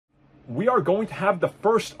we are going to have the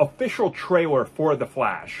first official trailer for The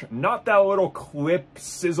Flash. Not that little clip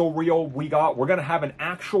sizzle reel we got. We're going to have an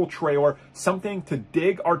actual trailer, something to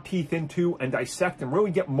dig our teeth into and dissect and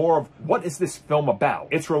really get more of what is this film about.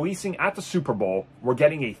 It's releasing at the Super Bowl. We're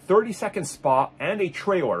getting a 30-second spot and a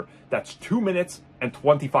trailer that's 2 minutes and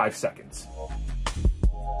 25 seconds.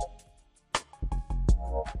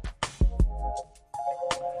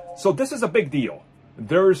 So this is a big deal.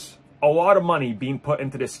 There's a lot of money being put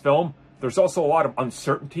into this film. There's also a lot of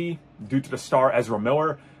uncertainty due to the star Ezra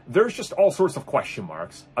Miller. There's just all sorts of question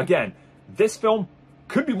marks. Again, this film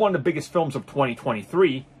could be one of the biggest films of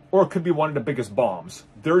 2023, or it could be one of the biggest bombs.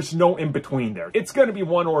 There's no in between there. It's going to be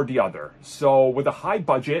one or the other. So with a high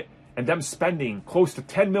budget and them spending close to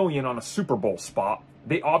 $10 million on a Super Bowl spot,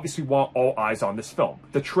 they obviously want all eyes on this film.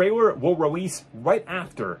 The trailer will release right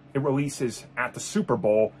after it releases at the Super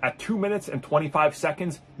Bowl at 2 minutes and 25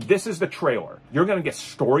 seconds. This is the trailer. You're going to get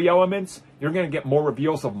story elements. You're going to get more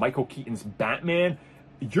reveals of Michael Keaton's Batman.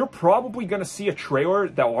 You're probably going to see a trailer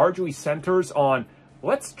that largely centers on,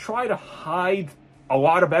 let's try to hide a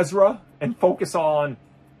lot of Ezra and focus on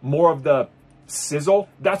more of the sizzle.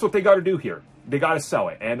 That's what they got to do here. They got to sell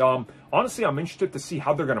it. And honestly, I'm interested to see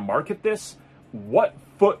how they're going to market this. What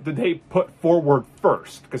foot did they put forward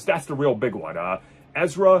first? Because that's the real big one.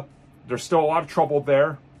 Ezra, there's still a lot of trouble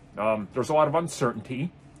there. There's a lot of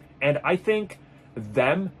uncertainty. And I think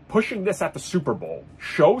them pushing this at the Super Bowl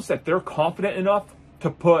shows that they're confident enough to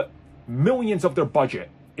put millions of their budget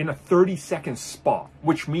in a 30-second spot,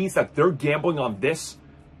 which means that they're gambling on this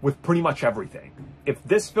with pretty much everything. If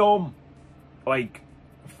this film,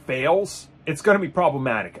 fails, it's going to be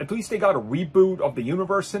problematic. At least they got a reboot of the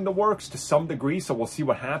universe in the works to some degree, so we'll see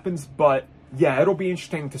what happens. But yeah, it'll be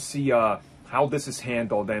interesting to see how this is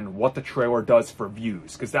handled and what the trailer does for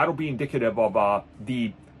views, because that'll be indicative of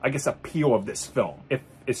the, I guess, appeal of this film. If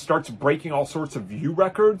it starts breaking all sorts of view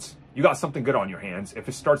records, you got something good on your hands. If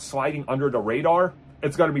it starts sliding under the radar,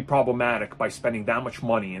 it's going to be problematic by spending that much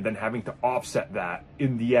money and then having to offset that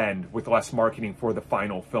in the end with less marketing for the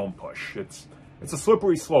final film push. It's a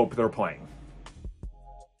slippery slope they're playing.